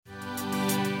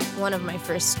One of my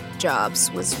first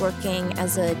jobs was working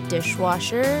as a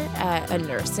dishwasher at a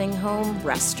nursing home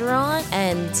restaurant.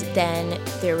 And then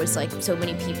there was so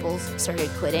many people started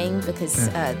quitting because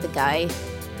the guy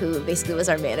who basically was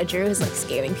our manager was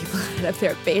scamming people out of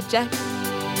their paycheck.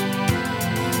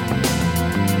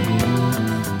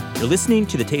 You're listening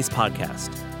to the Taste Podcast.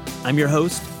 I'm your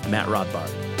host, Matt Rothbard.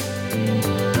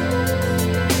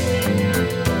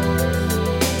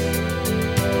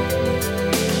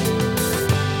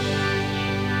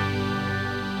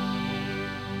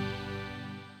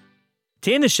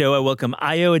 Today in the show, I welcome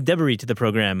Ayo Edebiri to the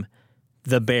program.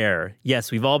 The Bear.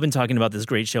 Yes, we've all been talking about this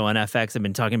great show on FX. I've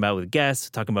been talking about it with guests,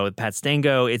 talking about it with Pat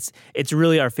Stango. It's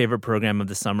really our favorite program of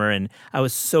the summer, and I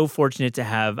was so fortunate to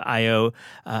have Ayo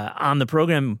on the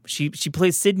program. She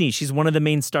plays Sydney. She's one of the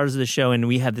main stars of the show, and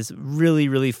we had this really,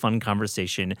 really fun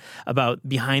conversation about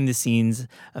behind the scenes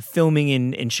filming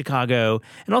in Chicago,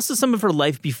 and also some of her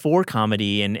life before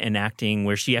comedy and acting,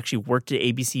 where she actually worked at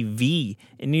ABC-V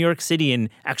in New York City and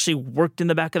actually worked in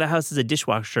the back of the house as a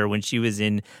dishwasher when she was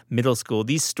in middle school.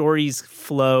 These stories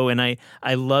flow, and I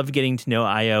love getting to know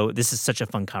Ayo. This is such a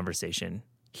fun conversation.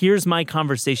 Here's my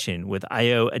conversation with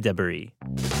Ayo Edebiri.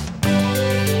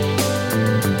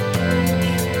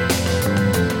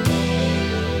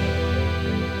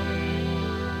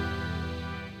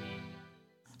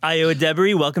 Ayo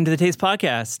Edebiri, welcome to the Taste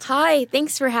Podcast. Hi,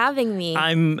 thanks for having me.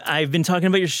 I've been talking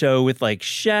about your show with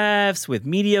chefs, with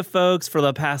media folks for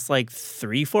the past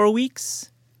 3-4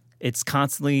 weeks. It's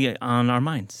constantly on our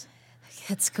minds.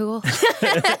 That's cool.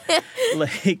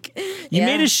 You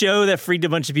made a show that freaked a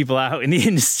bunch of people out in the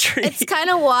industry. It's kind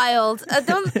of wild. I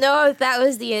don't know if that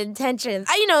was the intention.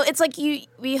 It's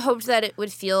we hoped that it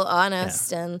would feel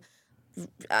honest and,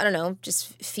 I don't know,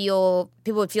 just people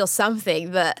would feel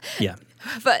something. But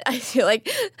I feel like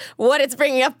what it's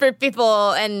bringing up for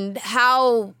people and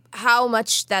how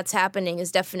much that's happening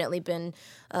has definitely been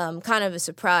kind of a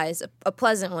surprise, a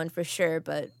pleasant one for sure,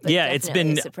 but yeah, definitely it's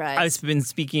been. a surprise.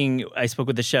 I spoke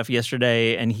with the chef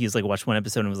yesterday, and he's watched one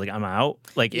episode and was I'm out.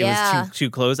 It was too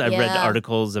close. I've read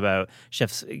articles about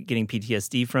chefs getting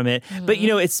PTSD from it, but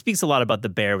it speaks a lot about The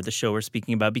Bear with the show we're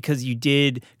speaking about, because you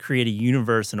did create a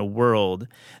universe and a world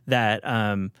that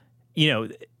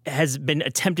has been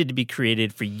attempted to be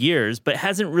created for years, but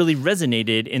hasn't really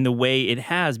resonated in the way it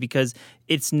has, because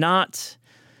it's not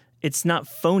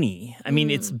phony. I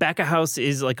mean, it's back of house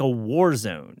is a war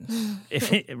zone,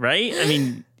 right? I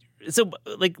mean, so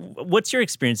what's your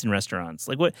experience in restaurants?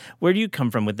 Where do you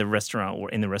come from with the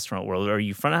restaurant in the restaurant world? Are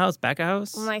you front of house, back of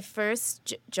house? My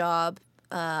first job,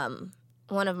 one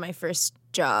of my first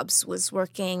jobs was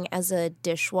working as a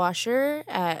dishwasher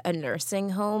at a nursing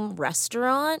home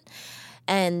restaurant.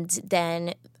 And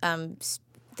then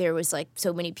there was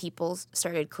so many people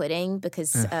started quitting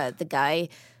because the guy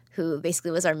who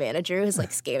basically was our manager was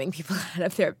scamming people out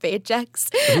of their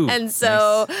paychecks. Ooh, and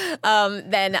so nice.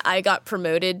 Then I got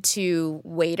promoted to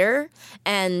waiter,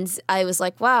 and I was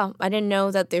wow, I didn't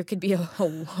know that there could be a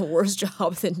worse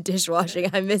job than dishwashing.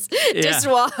 I miss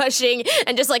dishwashing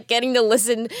and just getting to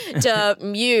listen to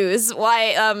Muse.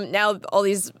 Why now all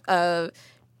these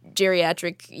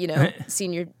geriatric,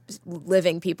 senior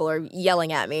living people are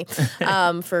yelling at me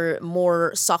for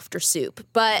more softer soup.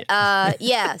 But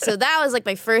so that was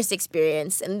my first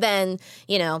experience. And then,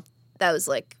 that was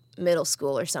middle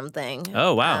school or something.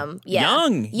 Oh, wow.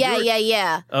 Young.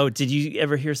 Yeah. Oh, did you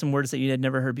ever hear some words that you had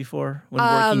never heard before when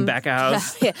working back of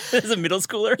house as a middle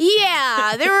schooler?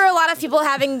 Yeah, there were a lot of people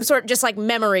having sort of just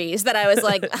memories that I was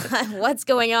what's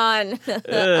going on?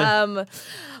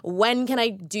 When can I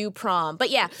do prom? But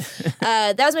yeah,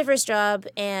 that was my first job.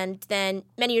 And then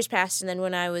many years passed. And then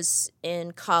when I was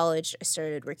in college, I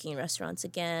started working in restaurants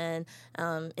again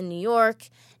in New York.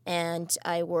 And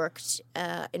I worked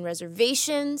in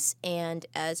reservations and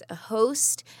as a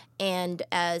host and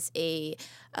as a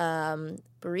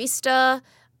barista.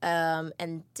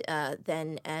 And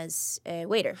then as a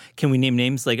waiter. Can we name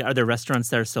names? Are there restaurants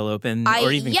that are still open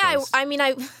or even closed?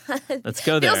 Let's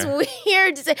go there. It feels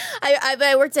weird to say.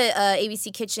 I worked at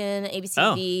ABC Kitchen,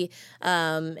 ABC-V,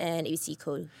 and ABC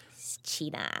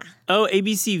Cucina. Oh,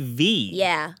 ABC-V.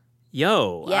 Yeah.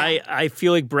 Yo, yeah. I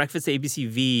feel like breakfast at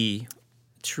ABC-V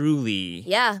truly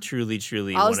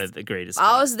one of the greatest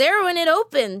spots. I was there when it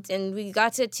opened, and we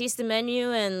got to taste the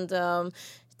menu, and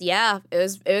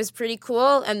it was pretty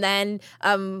cool. And then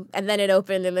it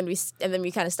opened, and then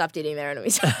we kind of stopped eating there, and we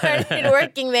started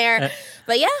working there.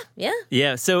 But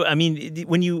yeah. So I mean,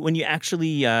 when you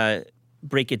actually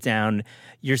break it down,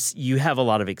 you have a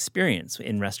lot of experience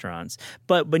in restaurants.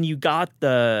 But when you got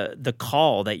the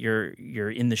call that you're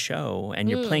in the show and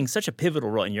you're playing such a pivotal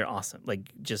role and you're awesome,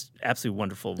 like just absolutely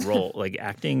wonderful role, like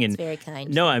acting and It's very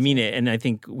kind. No, I mean it, and I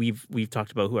think we've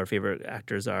talked about who our favorite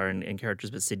actors are and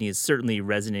characters, but Sydney is certainly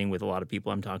resonating with a lot of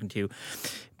people I'm talking to.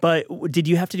 But did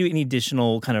you have to do any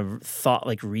additional kind of thought,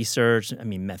 like research? I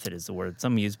mean, method is the word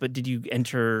some use, but did you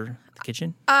enter the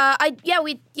kitchen? I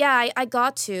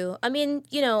got to. I mean,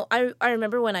 I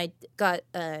remember when I got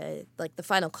like the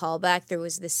final callback, there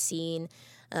was this scene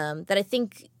that I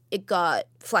think it got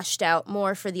fleshed out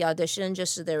more for the audition,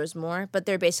 just so there was more. But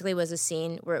there basically was a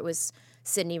scene where it was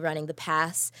Sydney running the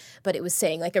pass, but it was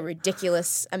saying like a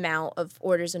ridiculous amount of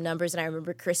orders and numbers. And I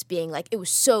remember Chris being like, it was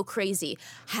so crazy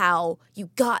how you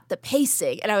got the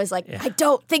pacing. And I was like, I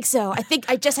don't think so. I think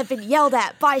I just have been yelled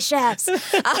at by chefs. And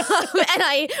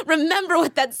I remember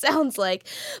what that sounds like.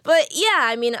 But yeah,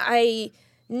 I mean, I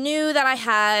knew that I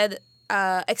had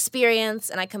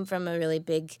experience, and I come from a really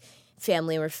big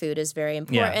family where food is very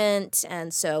important. Yeah.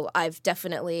 And so I've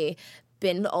definitely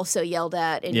been also yelled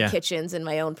at in kitchens in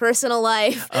my own personal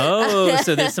life. Oh,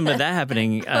 so there's some of that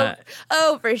happening.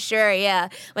 Oh, for sure, yeah.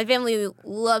 My family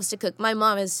loves to cook. My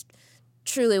mom is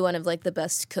truly one of like the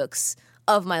best cooks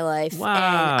of my life. Wow.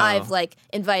 And I've like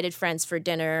invited friends for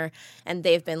dinner, and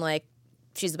they've been like,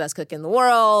 she's the best cook in the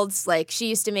world. Like, she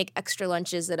used to make extra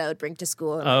lunches that I would bring to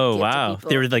school. And, oh, give wow. to people.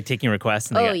 They were like taking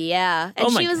requests. And yeah.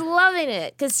 And she was loving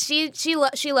it because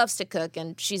she loves to cook,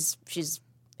 and she's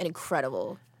an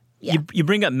incredible. Yeah. You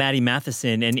bring up Matty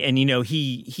Matheson, and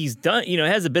he's done,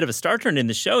 has a bit of a star turn in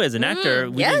the show as an actor.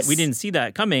 We didn't see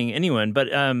that coming, anyone, but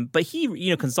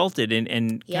he consulted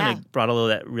and kind of brought a little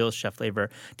of that real chef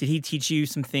flavor. Did he teach you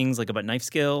some things like about knife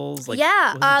skills? Like,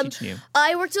 what was he teaching you?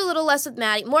 I worked a little less with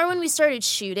Matty, more when we started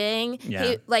shooting.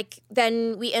 Yeah.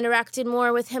 Then we interacted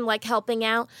more with him, like helping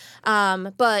out.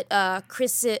 But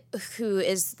Chris, who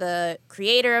is the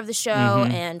creator of the show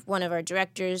and one of our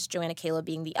directors, Joanna Kayla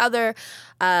being the other.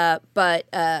 But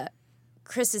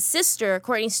Chris's sister,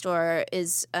 Courtney Storr,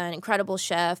 is an incredible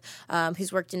chef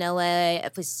who's worked in LA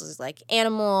at places like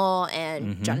Animal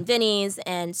and John Vinny's.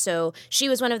 And so she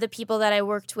was one of the people that I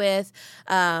worked with.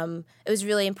 It was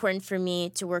really important for me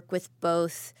to work with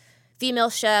both female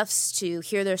chefs, to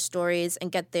hear their stories and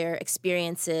get their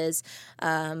experiences,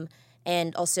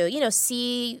 and also,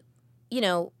 see,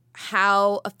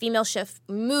 how a female chef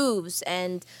moves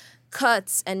and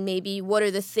cuts, and maybe what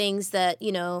are the things that,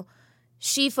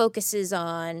 she focuses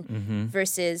on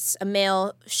versus a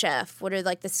male chef. What are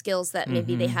like the skills that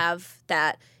maybe they have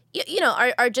that,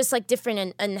 are just like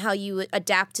different, and how you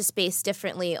adapt to space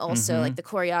differently. Also, like the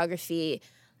choreography,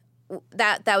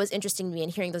 that was interesting to me,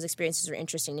 and hearing those experiences were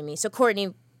interesting to me. So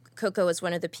Courtney Coco was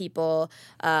one of the people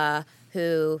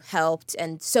who helped,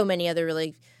 and so many other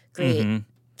really great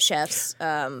chefs,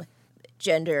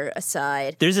 gender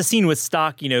aside. There's a scene with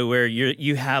stock, where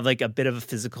you have like a bit of a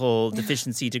physical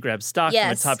deficiency to grab stock from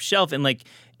a top shelf, and like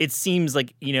it seems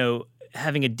like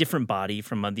having a different body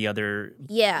from the other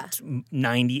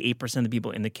 98% of the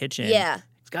people in the kitchen. Yeah.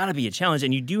 It's got to be a challenge,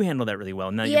 and you do handle that really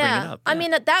well. Now you bring it up. I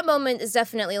mean, that moment is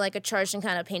definitely like a charged and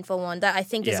kind of painful one that I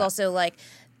think is also like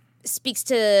speaks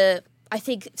to, I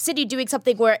think, Sydney doing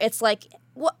something where it's like,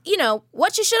 what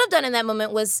she should have done in that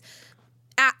moment was,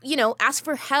 ask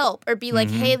for help, or be like,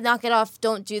 hey, knock it off,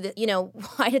 don't do that.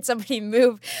 Why did somebody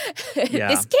move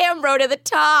this Cambro to the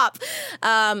top?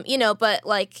 But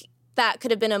like that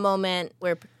could have been a moment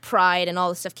where pride and all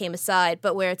this stuff came aside,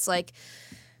 but where it's like,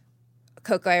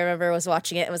 Coco, I remember, was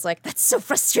watching it and was like, that's so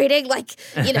frustrating. Like,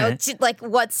 like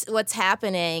what's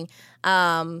happening?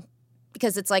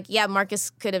 Because it's like, Marcus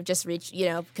could have just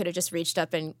reached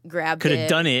up and grabbed it. Could have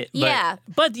done it.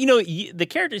 But the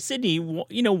character Sydney,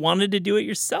 wanted to do it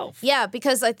yourself. Yeah,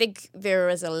 because I think there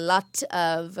was a lot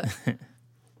of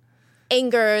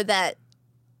anger that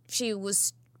she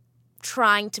was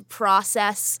trying to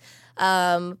process,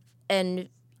 and,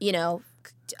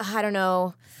 I don't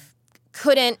know,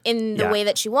 couldn't in the way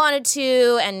that she wanted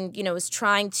to, and, was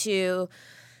trying to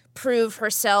prove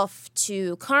herself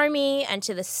to Carmy and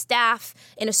to the staff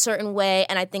in a certain way,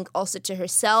 and I think also to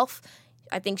herself.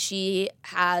 I think she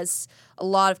has a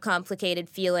lot of complicated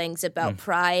feelings about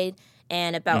pride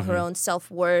and about her own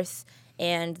self-worth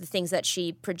and the things that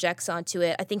she projects onto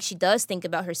it. I think she does think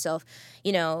about herself,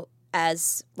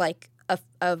 as like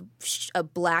a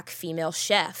black female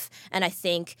chef, and I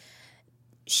think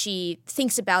she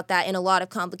thinks about that in a lot of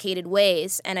complicated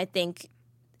ways, and I think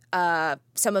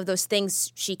some of those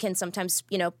things she can sometimes,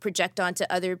 project onto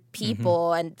other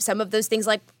people, and some of those things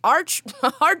like are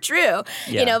true,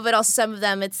 but also some of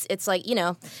them it's like,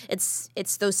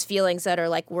 it's those feelings that are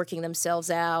like working themselves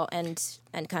out and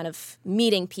kind of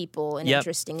meeting people in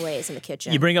interesting ways in the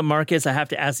kitchen. You bring up Marcus. I have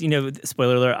to ask,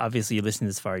 spoiler alert, obviously you listen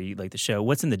this far, you like the show.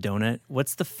 What's in the donut?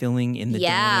 What's the filling in the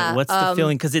donut? What's the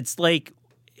filling? Because it's like,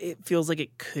 it feels like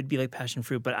it could be like passion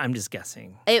fruit, but I'm just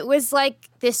guessing. It was like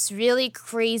this really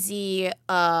crazy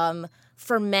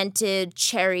fermented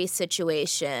cherry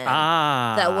situation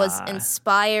that was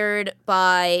inspired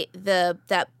by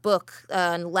that book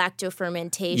on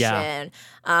lactofermentation.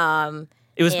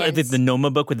 It was the Noma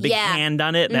book with the big hand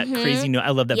on it. That crazy. I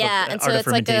love that book. Yeah, and so Art of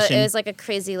Fermentation. it was like a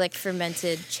crazy like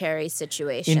fermented cherry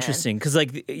situation. Interesting, because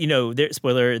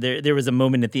spoiler. There was a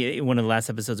moment at one of the last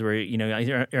episodes where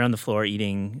you're on the floor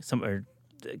eating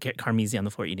Carmisi on the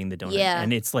floor eating the donut,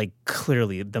 and it's like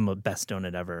clearly the best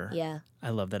donut ever. Yeah. I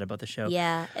love that about the show.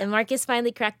 Yeah, and Marcus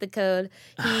finally cracked the code.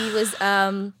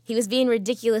 He was being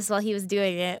ridiculous while he was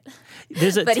doing it,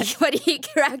 but he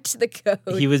cracked the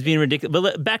code. He was being ridiculous.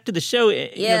 But back to the show,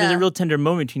 there's a real tender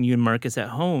moment between you and Marcus at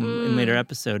home in later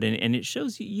episode, and it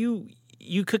shows you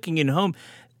cooking in home.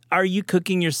 Are you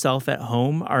cooking yourself at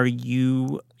home? Are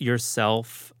you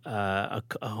yourself a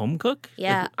home cook?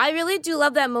 Yeah, I really do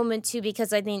love that moment too,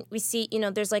 because I think we see,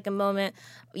 there's like a moment.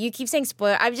 You keep saying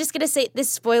spoiler. I'm just gonna say this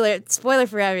spoiler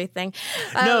for everything.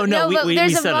 No,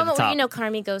 there's a moment where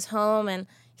Carmi goes home and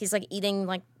he's like eating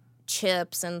like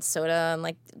chips and soda and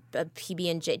like a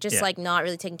PB&J, just like not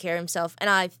really taking care of himself. And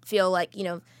I feel like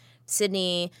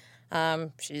Sydney,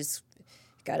 she's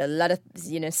got a lot of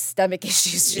stomach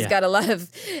issues. She's got a lot of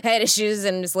head issues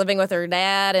and is living with her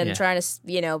dad and trying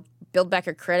to build back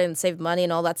her credit and save money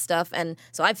and all that stuff. And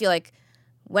so I feel like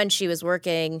when she was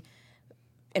working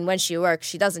and when she works,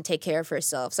 she doesn't take care of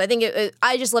herself. So I think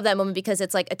I just love that moment because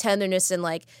it's like a tenderness and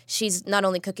like she's not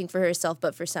only cooking for herself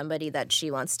but for somebody that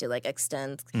she wants to like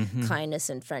extend kindness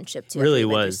and friendship to. Really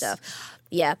was. Stuff.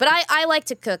 Yeah, but I like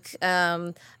to cook.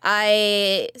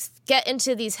 I get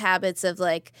into these habits of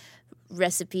like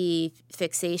recipe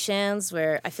fixations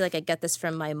where I feel like I get this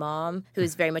from my mom,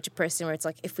 who's very much a person where it's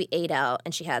like if we ate out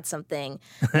and she had something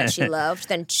that she loved,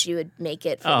 then she would make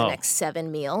it for the next 7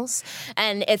 meals.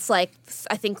 And it's like,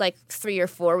 I think like 3 or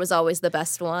 4 was always the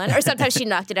best one. Or sometimes she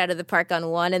knocked it out of the park on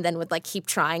one and then would like keep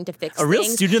trying to fix things. A real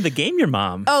student of the game, your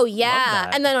mom. Oh, yeah.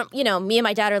 And then, me and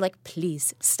my dad are like,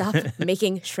 please stop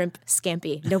making shrimp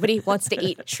scampi. Nobody wants to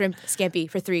eat shrimp scampi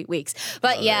for 3 weeks.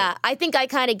 But I think I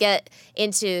kind of get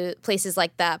into places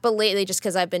like that. But lately, just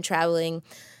because I've been traveling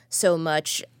so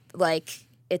much, like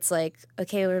it's like,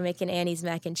 okay, we're making Annie's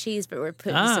mac and cheese, but we're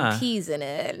putting some peas in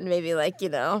it, and maybe like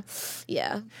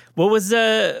What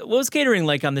was catering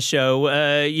like on the show?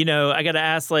 I got to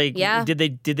ask, like, did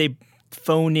they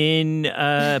phone in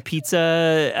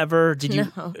pizza ever? Did you?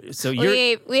 No. So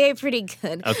we ate pretty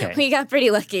good. Okay, we got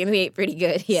pretty lucky and we ate pretty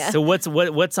good. Yeah. So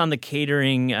what's on the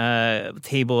catering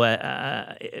table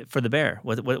for the Bear?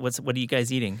 What are you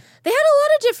guys eating? They had a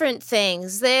lot of different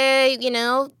things. They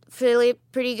really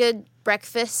pretty good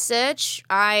breakfast sitch.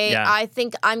 I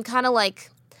think I'm kind of like.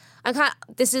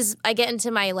 I get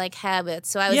into my like habits,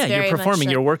 so I was very you're performing,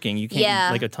 much, you're working, you can't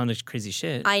eat like a ton of crazy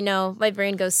shit. I know, my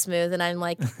brain goes smooth, and I'm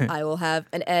like, I will have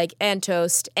an egg and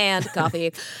toast and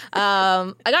coffee.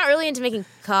 I got really into making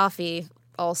coffee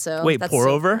also. Wait, That's pour so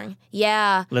over? boring.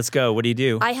 Yeah. Let's go. What do you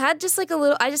do? I had just like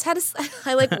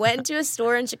I like went into a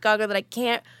store in Chicago that I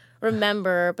can't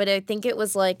remember, but I think it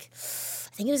was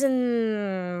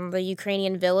in the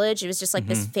Ukrainian village. It was just like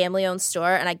this family-owned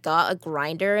store, and I got a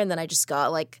grinder, and then I just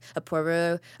got like a pour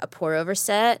over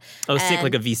set. Oh, sick,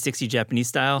 like a V60 Japanese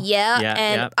style.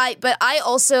 Yeah. I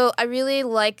really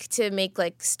like to make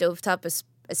like stovetop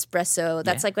espresso.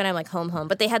 That's like when I'm like home.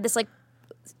 But they had this like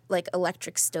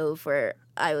electric stove where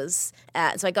I was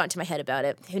at, so I got into my head about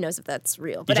it. Who knows if that's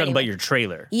real? But you're talking about your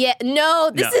trailer. Yeah, no.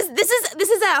 This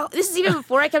is even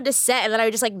before I come to set, and then I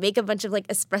would just like make a bunch of like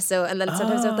espresso, and then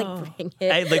sometimes I would like bring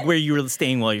it. Like where you were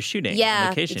staying while you're shooting. Yeah, on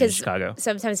location because in Chicago.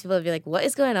 Sometimes people would be like, "What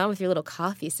is going on with your little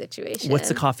coffee situation?" What's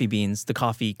the coffee beans? The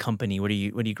coffee company? What are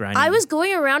you grinding? I was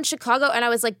going around Chicago, and I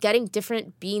was like getting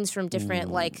different beans from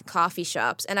different like coffee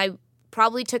shops, and I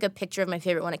probably took a picture of my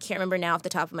favorite one. I can't remember now off the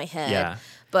top of my head. Yeah.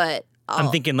 But I'm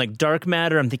thinking like dark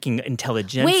matter. I'm thinking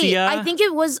intelligentsia. Wait, I think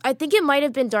it might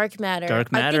have been dark matter.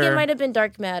 Dark matter. I think it might have been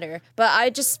dark matter. But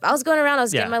I was going around. I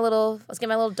was getting my little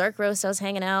dark roast. I was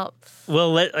hanging out.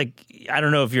 Well, I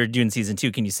don't know if you're doing season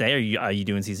 2. Can you say? Are you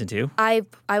doing season 2? I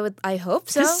hope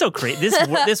so. This is so crazy.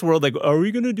 This world, like, are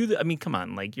we gonna do that? I mean, come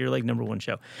on, like you're like #1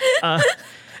 show.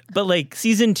 But like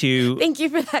season 2. Thank you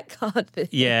for that confidence.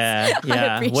 Yeah.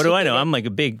 What do I know? I'm like a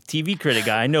big TV critic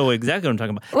guy. I know exactly what I'm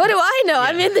talking about. What do I know?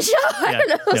 I'm in the show. I don't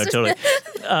know. No, totally.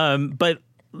 But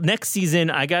next season,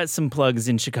 I got some plugs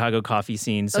in Chicago coffee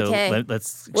scene. So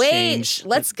let's exchange. Wait,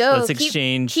 let's go. Let's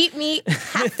exchange. Keep me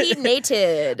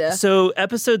caffeinated. So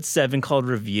episode 7 called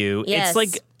Review. Yes. It's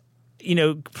like,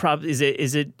 props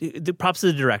to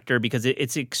the director because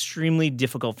it's extremely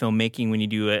difficult filmmaking when you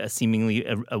do a seemingly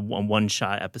a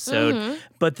one-shot episode. Mm-hmm.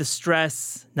 But the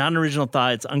stress, not an original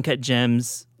thought, it's uncut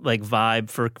gems like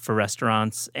vibe for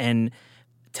restaurants. And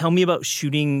tell me about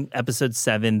shooting episode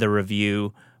 7, the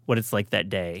review, what it's like that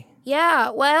day. Yeah,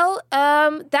 well,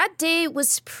 that day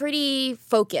was pretty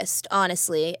focused,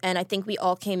 honestly. And I think we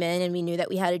all came in and we knew that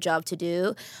we had a job to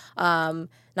do.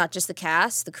 Not just the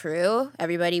cast, the crew.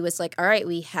 Everybody was like, all right,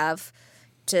 we have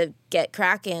to get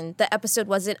cracking. The episode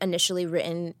wasn't initially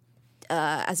written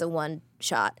as a one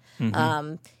shot.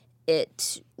 Mm-hmm.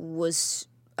 It was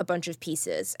a bunch of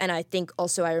pieces. And I think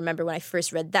also I remember when I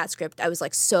first read that script, I was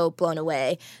like so blown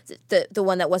away. The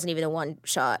one that wasn't even a one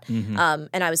shot. Mm-hmm.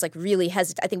 And I was like really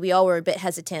hesitant. I think we all were a bit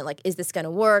hesitant, like, is this going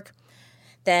to work?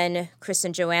 Then Chris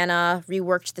and Joanna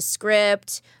reworked the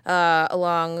script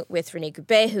along with Renee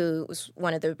Goubet, who was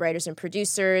one of the writers and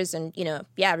producers. And,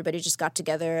 everybody just got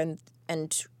together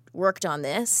and worked on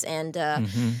this. And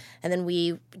and then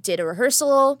we did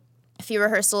a few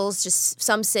rehearsals, just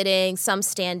some sitting, some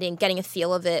standing, getting a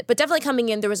feel of it. But definitely coming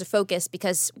in, there was a focus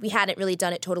because we hadn't really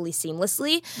done it totally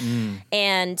seamlessly.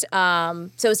 And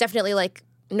so it was definitely like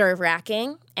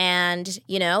nerve-wracking. And,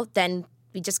 then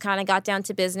we just kind of got down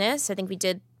to business. I think we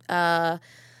did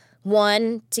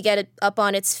one to get it up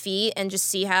on its feet and just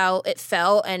see how it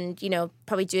felt, and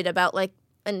probably do it about like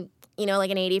an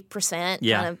 80%.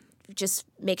 Yeah. Kind of just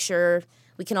make sure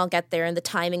we can all get there and the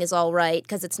timing is all right,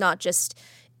 because it's not just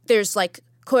there's like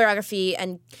choreography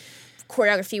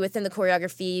within the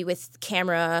choreography with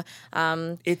camera.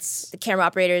 The camera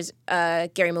operators,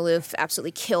 Gary Maloof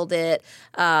absolutely killed it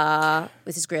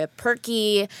with his grip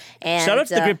Perky. And shout out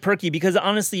to the grip Perky, because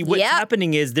honestly, what's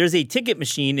happening is there's a ticket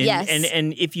machine,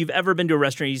 and if you've ever been to a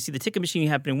restaurant, you see the ticket machine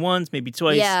happening once, maybe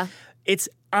twice. Yeah. It's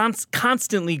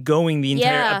constantly going the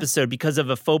entire episode because of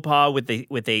a faux pas with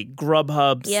a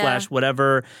Grubhub /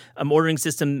 whatever ordering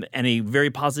system and a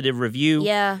very positive review.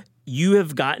 Yeah. You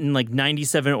have gotten like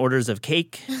 97 orders of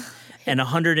cake and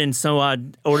 100 and so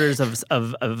odd orders of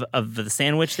the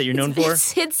sandwich that you're known for.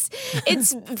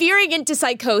 It's veering into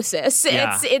psychosis.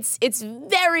 Yeah. It's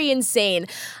very insane.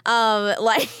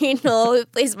 Who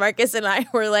plays Marcus and I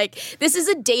were like, this is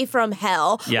a day from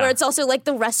hell. Yeah. Where it's also like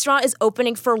the restaurant is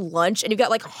opening for lunch and you've got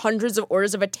like hundreds of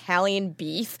orders of Italian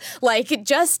beef. Like,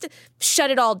 just shut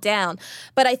it all down.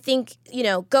 But I think,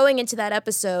 going into that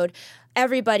episode,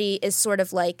 everybody is sort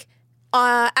of like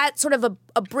at sort of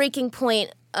a breaking point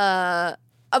of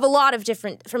a lot of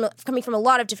coming from a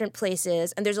lot of different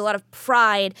places, and there's a lot of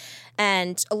pride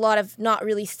and a lot of not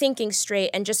really thinking straight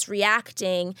and just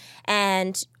reacting.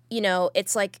 And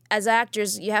it's like, as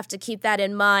actors, you have to keep that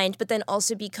in mind, but then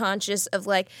also be conscious of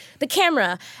like the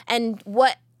camera and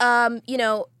what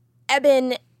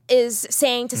Eben is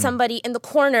saying to somebody in the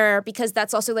corner, because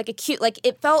that's also like a cute, like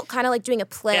it felt kind of like doing a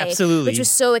play. Absolutely. Which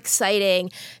was so exciting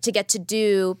to get to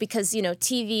do, because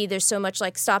TV, there's so much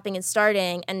like stopping and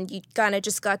starting, and you kind of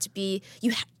just got to be,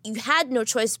 you had no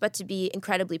choice but to be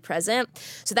incredibly present.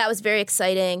 So that was very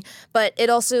exciting, but it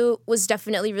also was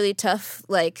definitely really tough,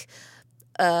 like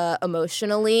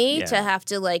emotionally, to have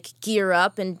to like gear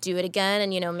up and do it again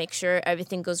and make sure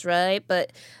everything goes right.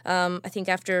 But I think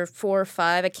after 4 or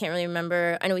 5, I can't really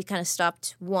remember, I know we kind of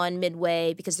stopped one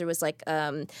midway because there was like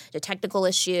a technical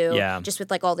issue, just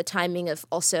with like all the timing of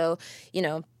also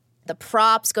the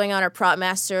props going on. Our prop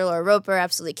master Laura Roper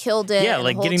absolutely killed it. Yeah,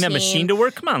 like getting that machine to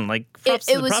work. Come on, like props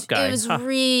to the prop guy. It was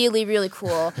really, really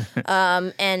cool.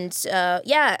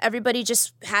 Everybody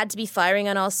just had to be firing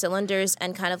on all cylinders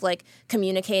and kind of like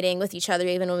communicating with each other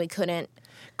even when we couldn't.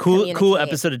 Cool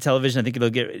episode of television. I think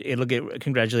it'll get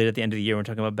congratulated at the end of the year when we're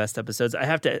talking about best episodes. I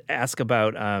have to ask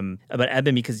about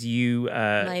Eben, because you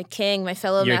my king, my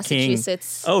fellow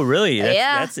Massachusetts. King. Oh, really?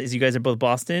 That's you guys are both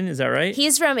Boston, is that right?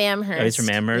 He's from Amherst. Oh, he's from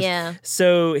Amherst. Yeah.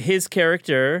 So his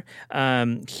character,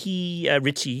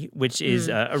 Richie, which is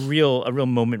a real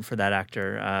moment for that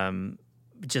actor.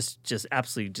 Just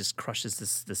absolutely just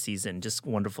crushes the season. Just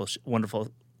wonderful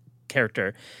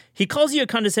character. He calls you a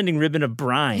condescending ribbon of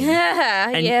brine.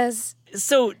 Yeah, yes.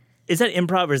 So is that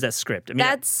improv or is that script? I mean,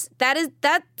 that's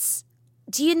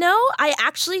Do you know? I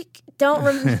actually don't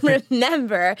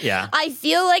remember. Yeah. I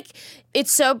feel like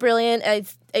it's so brilliant.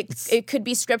 It could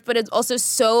be script, but it's also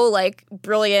so like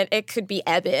brilliant. It could be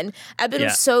Eben. Eben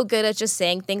was so good at just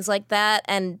saying things like that.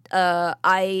 And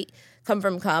I come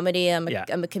from comedy. I'm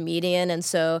a comedian, and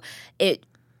so it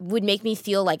would make me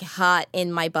feel like hot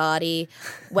in my body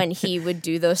when he would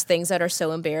do those things that are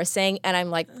so embarrassing. And I'm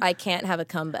like, I can't have a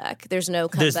comeback. There's no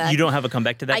comeback. You don't have a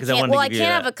comeback to that? I can't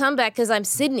have a comeback because I'm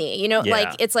Sydney. You know,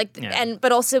 like it's like,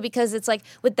 but also because it's like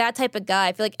with that type of guy,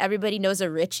 I feel like everybody knows a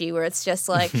Richie where it's just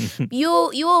like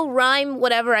you'll rhyme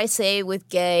whatever I say with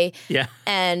gay,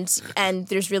 and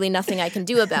there's really nothing I can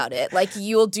do about it. Like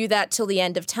you'll do that till the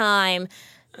end of time.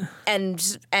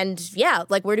 And yeah,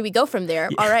 like where do we go from there?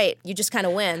 All right, you just kind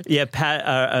of win. Yeah, Pat,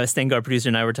 Stengar producer,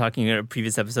 and I were talking in a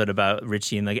previous episode about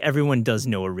Richie, and like everyone does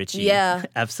know a Richie. Yeah,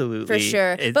 absolutely, for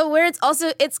sure. But where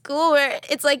it's cool where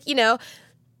it's like, you know,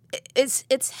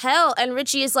 it's hell, and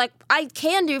Richie is like, I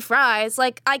can do fries,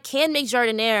 like I can make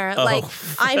jardiniere, like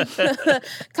I'm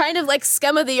kind of like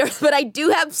scum of the earth, but I do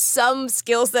have some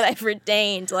skills that I've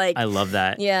retained. Like I love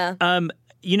that. Yeah.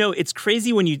 You know, it's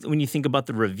crazy when you think about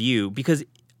the review because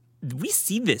we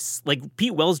see this. Like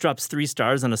Pete Wells drops 3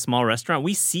 stars on a small restaurant.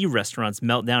 We see restaurants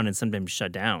melt down and sometimes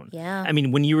shut down. Yeah. I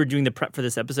mean, when you were doing the prep for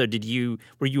this episode,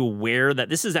 were you aware that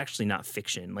this is actually not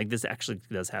fiction? Like this actually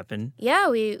does happen? Yeah,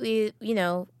 we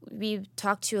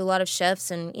talked to a lot of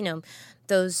chefs, and you know,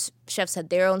 those chefs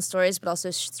had their own stories, but also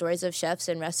stories of chefs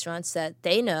in restaurants that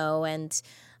they know. And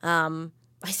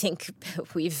I think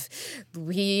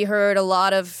we heard a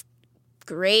lot of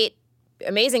great,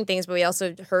 amazing things, but we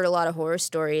also heard a lot of horror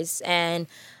stories. And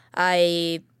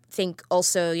I think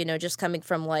also, you know, just coming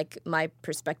from like my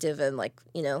perspective and like,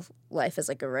 you know, life as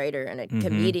like a writer and a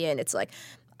comedian, it's like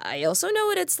I also know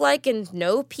what it's like and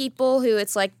know people who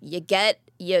it's like you get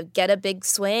a big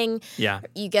swing,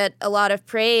 you get a lot of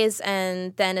praise,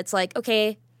 and then it's like,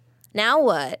 okay, now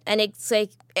what? And it's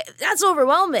like that's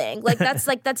overwhelming. Like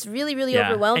that's really, really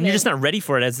overwhelming. And you're just not ready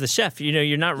for it as the chef. You know,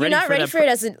 you're not ready for it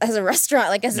as a restaurant,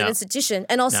 like as an institution.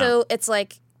 And also it's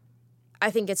like I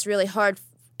think it's really hard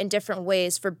in different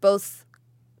ways for both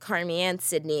Carmy and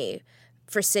Sydney,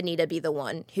 for Sydney to be the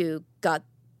one who got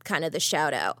kind of the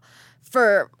shout out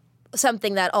for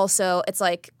something that also it's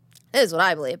like, this is what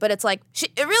I believe, but it's like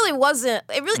it really wasn't.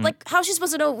 It really like how's she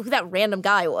supposed to know who that random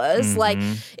guy was? Mm-hmm. Like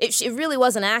it really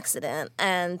was an accident,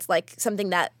 and like something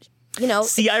that, you know.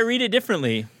 See, I read it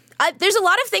differently. There's a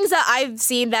lot of things that I've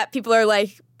seen that people are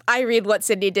like, I read what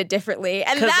Sydney did differently,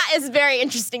 and that is very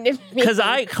interesting to me. Because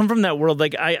I come from that world.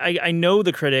 Like I know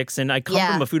the critics, and I come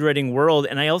from a food writing world,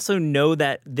 and I also know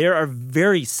that there are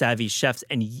very savvy chefs,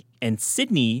 and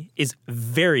Sydney is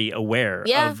very aware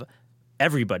of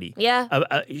everybody. Yeah.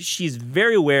 She's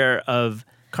very aware of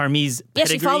Carmy's pedigree. Yeah,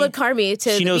 she followed Carmy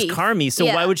to She knows beef. Carmy, so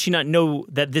why would she not know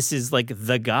that this is like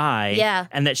the guy? Yeah.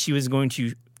 And that she was going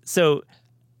to... So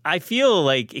I feel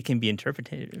like it can be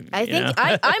interpreted.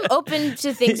 I'm open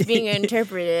to things being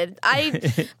interpreted. I'm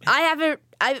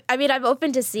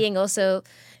open to seeing also...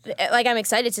 Like, I'm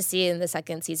excited to see in the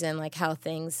second season, like, how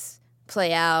things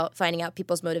play out, finding out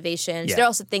people's motivations. Yeah. There are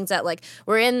also things that like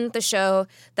were in the show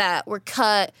that were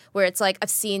cut where it's like I've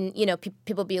seen, you know,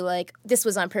 people be like, this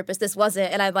was on purpose, this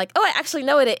wasn't, and I'm like, oh, I actually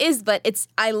know what it is, but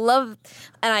I love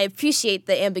and I appreciate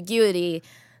the ambiguity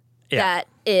that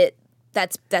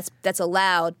that's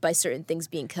allowed by certain things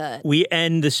being cut. We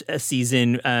end this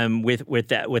season with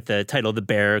the title "The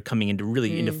Bear" coming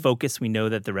into focus. We know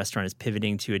that the restaurant is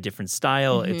pivoting to a different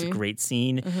style. Mm-hmm. It's a great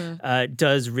scene. Mm-hmm.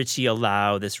 Does Richie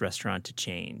allow this restaurant to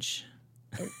change?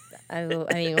 I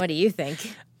mean, what do you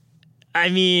think? I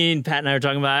mean, Pat and I were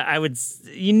talking about. I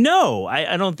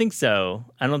don't think so.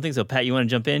 I don't think so. Pat, you want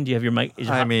to jump in? Do you have your mic?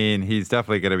 I mean, he's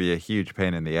definitely going to be a huge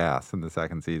pain in the ass in the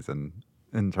second season.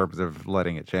 In terms of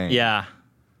letting it change. Yeah.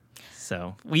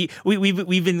 So we've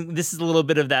been, this is a little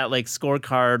bit of that like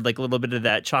scorecard, like a little bit of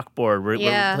that chalkboard. We're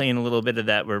playing a little bit of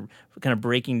that. We're kind of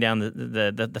breaking down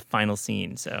the final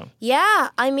scene. So yeah,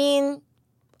 I mean,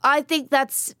 I think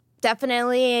that's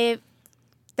definitely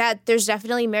there's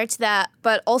definitely merit to that.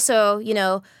 But also, you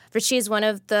know, Richie is one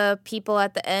of the people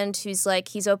at the end who's like,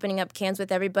 he's opening up cans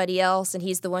with everybody else. And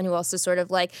he's the one who also sort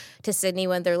of like to Sydney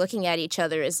when they're looking at each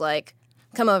other is like,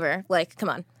 come over, like, come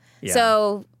on. Yeah.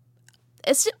 So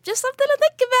it's just something to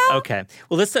think about. Okay.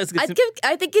 Well, let's get some,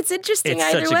 I think it's interesting it's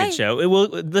either such way. a good show.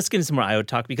 Let's get into some more IO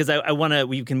talk because I want to.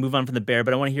 We can move on from the bear,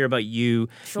 but I want to hear about you.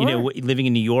 Sure. You know, living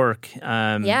in New York.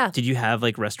 Yeah. Did you have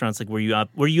like restaurants? Like, were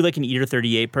you like an Eater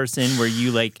 38 person? Were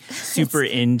you like super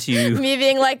into Me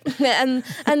being like, and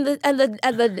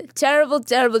the terrible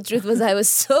truth was I was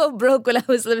so broke when I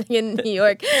was living in New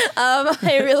York.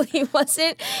 I really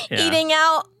wasn't eating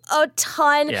out a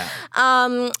ton. Yeah.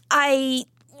 I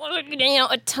wasn't eating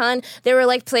out a ton. There were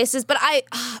like places, but I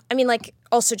mean, like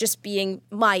also just being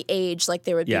my age, like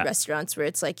there would be restaurants where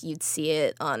it's like you'd see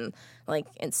it on like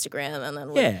Instagram and then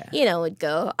would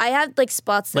go. I had like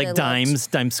spots that like I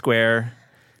Dimes Square?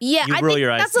 Yeah, you I roll think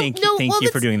your eyes. that's Thank you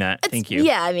for doing that. Thank you.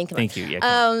 Yeah, I mean, come Thank on. you. Yeah,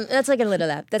 come on. That's like a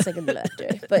little after. That's like a little after.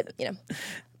 But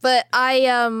but I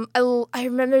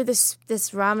remember this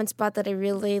ramen spot that I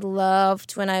really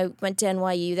loved when I went to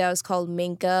NYU. That was called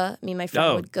Minka. Me and my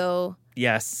friend would go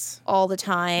Yes. all the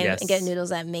time Yes. and get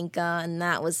noodles at Minka, and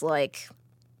that's like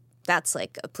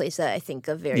a place that I think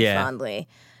of very fondly.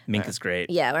 Minka's great.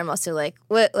 Yeah, where I'm also like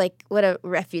what a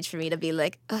refuge for me to be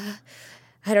like.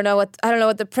 I don't know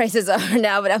what the prices are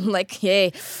now, but I'm like,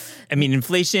 yay. I mean,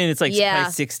 inflation, it's like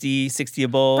probably 60 a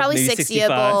bowl. Probably maybe 60 65.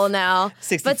 a bowl now.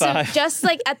 65. But to just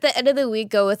like at the end of the week,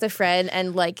 go with a friend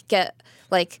and like get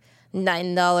like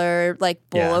 $9 like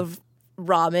bowl of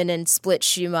ramen and split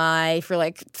shumai for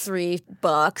like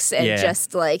 $3 and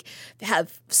just like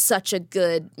have such a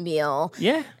good meal.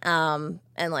 Yeah. And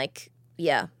like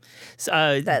So,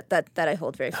 that I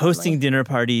hold very fondly. hosting dinner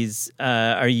parties,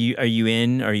 are you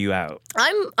in or are you out?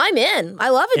 I'm in. I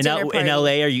love a dinner party. In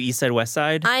LA, are you East Side, West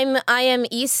Side? I am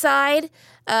East Side.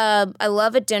 I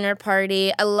love a dinner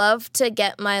party. I love to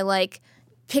get my like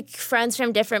pick friends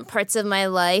from different parts of my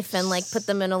life and like put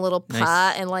them in a little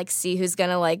pot and like see who's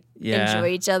gonna like enjoy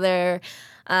each other.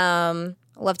 I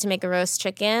love to make a roast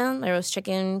chicken. My roast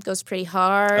chicken goes pretty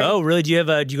hard. Oh, really? Do you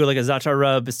go like a za'atar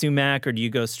rub, a sumac, or do you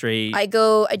go straight? I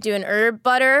do an herb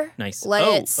butter. Nice.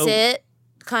 Let it sit,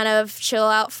 kind of chill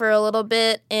out for a little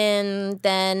bit, and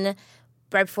then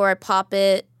right before I pop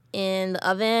it in the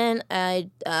oven,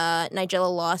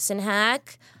 Nigella Lawson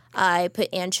hack. I put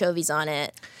anchovies on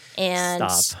it. And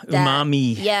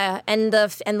umami. Yeah, and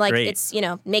like Great. it's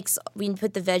makes when you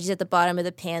put the veggies at the bottom of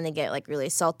the pan, they get like really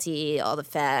salty. All the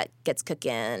fat gets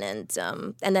cooking, and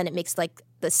then it makes like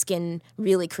the skin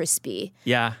really crispy.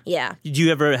 Yeah. Yeah. Do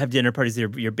you ever have dinner parties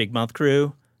with your Big Mouth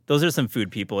crew? Those are some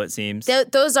food people, it seems.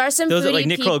 Those are some. Those foodie are like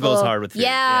Nick people. Kroll goes hard with food.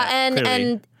 Yeah, clearly.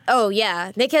 and oh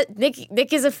yeah, Nick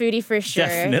is a foodie for sure.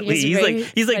 Definitely,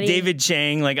 he's like David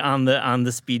Chang, like on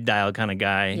the speed dial kind of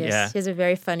guy. Yes, yeah, he has a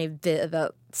very funny bit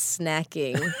about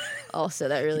snacking. Also,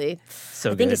 that really. So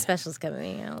I think good. his special's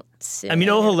coming out soon. I mean,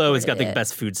 Oh Hello has got the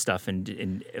best food stuff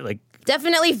and like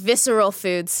definitely visceral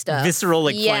food stuff. Visceral,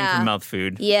 like flying from mouth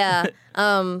food. Yeah.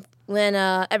 When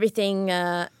everything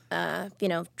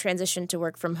transitioned to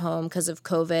work from home because of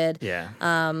COVID. Yeah.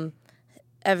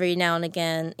 Every now and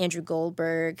again, Andrew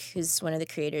Goldberg, who's one of the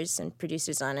creators and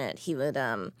producers on it, he would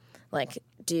like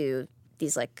do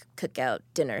these like cookout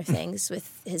dinner things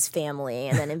with his family,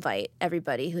 and then invite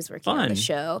everybody who's working on the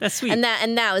show. That's sweet. And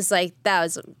that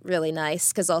was really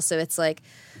nice because also it's like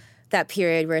that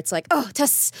period where it's like, oh,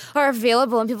 tests are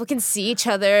available and people can see each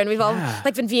other, and we've all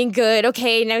like been being good.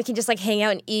 Okay, now we can just like hang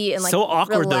out and eat and like so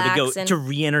awkward relax though to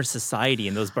re-enter society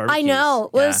in those barbecues. I know.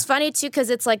 Well, it's funny too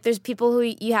because it's like there's people who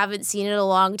you haven't seen in a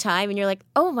long time, and you're like,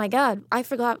 oh my god, I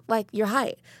forgot like your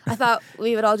height. I thought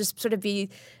we would all just sort of be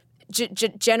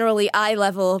generally eye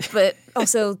level, but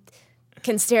also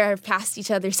can stare past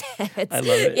each other's heads. I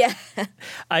love it. Yeah.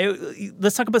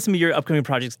 Let's talk about some of your upcoming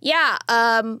projects. Yeah.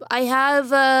 I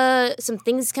have some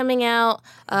things coming out.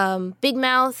 Big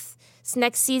Mouth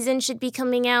next season should be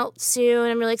coming out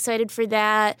soon. I'm really excited for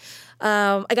that.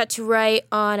 I got to write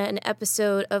on an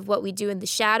episode of What We Do in the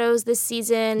Shadows this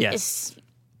season. Yes. If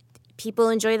people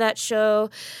enjoy that show,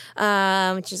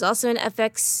 which is also an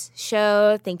FX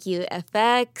show. Thank you,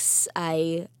 FX.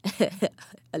 I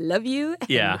love you.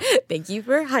 Yeah. Thank you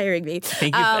for hiring me.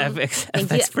 Thank you,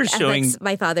 FX for showing. FX,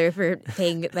 my father for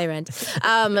paying my rent.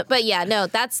 But yeah, no,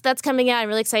 that's coming out. I'm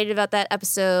really excited about that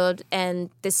episode.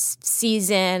 And this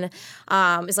season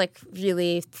is like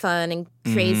really fun and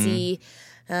crazy.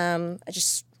 I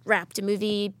just wrapped a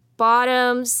movie,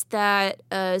 Bottoms, that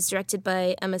is directed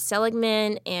by Emma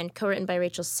Seligman and co-written by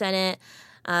Rachel Sennett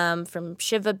from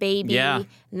Shiva Baby. Yeah.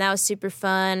 And that was super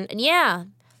fun. And yeah,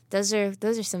 those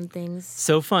are some things.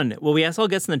 So fun. Well, we asked all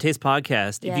guests on the Taste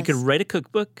Podcast if you could Yes. write a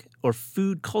cookbook or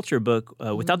food culture book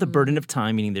without the burden of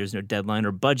time, meaning there's no deadline,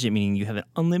 or budget, meaning you have an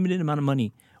unlimited amount of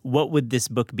money. What would this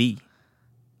book be?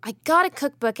 I got a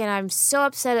cookbook and I'm so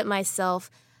upset at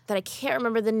myself that I can't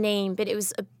remember the name, but it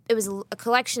was a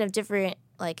collection of different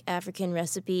like African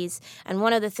recipes, and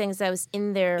one of the things that was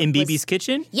in there In was, BB's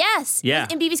Kitchen? Yes, Yeah.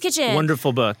 in BB's Kitchen.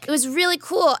 Wonderful book. It was really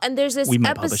cool, and there's this We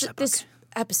might publish that book. this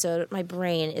episode. My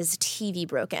brain is TV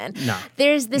broken. Nah.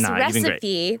 There's this Nah, you've been great.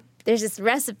 recipe. There's this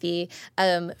recipe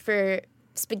for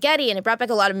spaghetti, and it brought back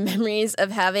a lot of memories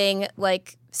of having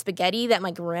like spaghetti that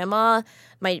my grandma,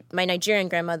 my Nigerian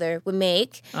grandmother, would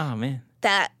make. Oh, man.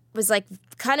 That was like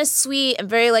kind of sweet and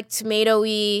very like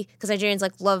tomato-y, because Nigerians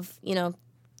like love,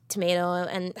 tomato,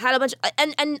 and had a bunch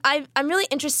and I'm really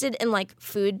interested in like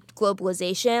food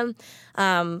globalization.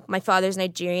 My father's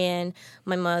Nigerian,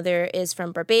 my mother is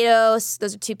from Barbados.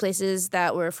 Those are two places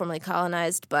that were formerly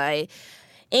colonized by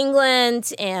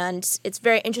England, and it's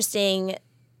very interesting.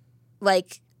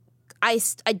 Like I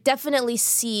definitely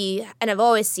see, and I've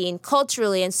always seen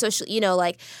culturally and socially,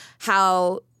 like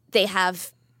how they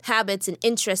have habits and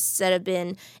interests that have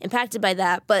been impacted by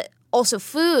that, but also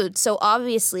food. So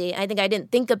obviously, I think I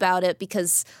didn't think about it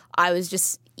because I was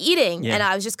just eating and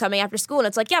I was just coming after school. And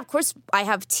it's like, yeah, of course I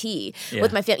have tea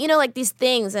with my family, like these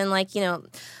things. And like,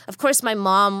 of course my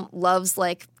mom loves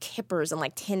like kippers and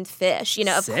like tinned fish, of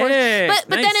course. But Nice.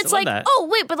 then it's I like, love that. oh,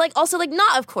 wait, but like also like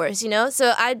not, of course,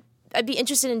 So I'd be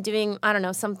interested in doing, I don't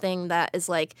know, something that is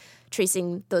like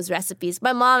tracing those recipes.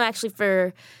 My mom actually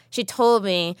she told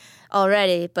me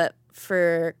already, but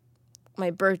for my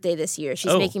birthday this year,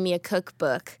 she's making me a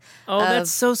cookbook. Oh,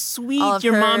 that's so sweet. all of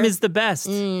Your mom her- is the best.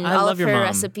 I all love of your her mom.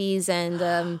 recipes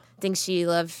and things she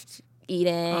loved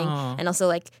eating, Aw. and also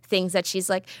like things that she's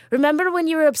like, remember when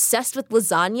you were obsessed with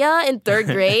lasagna in 3rd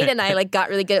grade? And I like got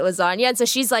really good at lasagna. And so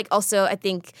she's like also, I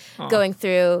think, going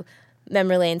through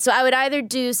memory lane. So I would either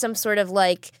do some sort of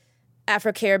like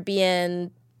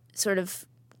Afro-Caribbean sort of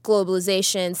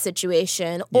globalization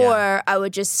situation, or I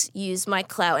would just use my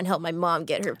clout and help my mom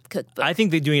get her cookbook. I think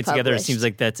they're doing it together. It published. seems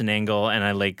like that's an angle, and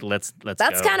I like let's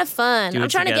That's go. kind of fun. Do I'm it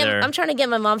trying together. to get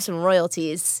my mom some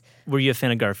royalties. Were you a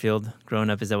fan of Garfield growing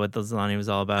up? Is that what the lasagna was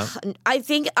all about? I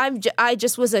think I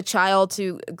just was a child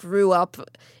who grew up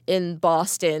in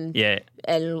Boston. Yeah.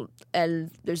 And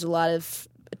there's a lot of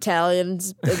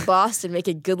Italians in Boston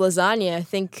making good lasagna. I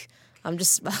think I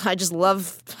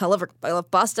love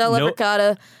pasta alla Nope.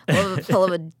 ricotta. I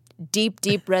love a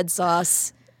deep red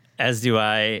sauce. As do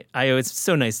I. Io, it's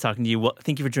so nice talking to you. Well,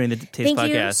 thank you for joining the Taste Thank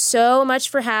you Podcast. so much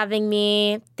for having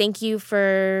me. Thank you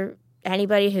for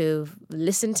anybody who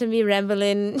listened to me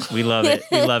rambling. We love it.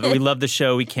 We love it. We love the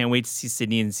show. We can't wait to see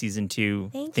Sydney in season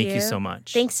 2. Thank you you so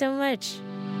much. Thanks so much.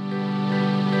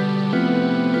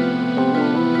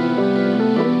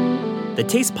 The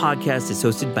Taste Podcast is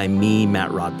hosted by me, Matt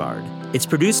Rodbard. It's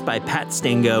produced by Pat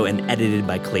Stango and edited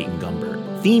by Clayton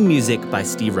Gumbert. Theme music by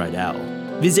Steve Rydell.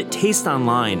 Visit Taste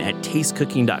online at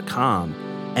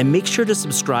tastecooking.com and make sure to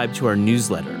subscribe to our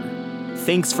newsletter.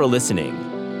 Thanks for listening.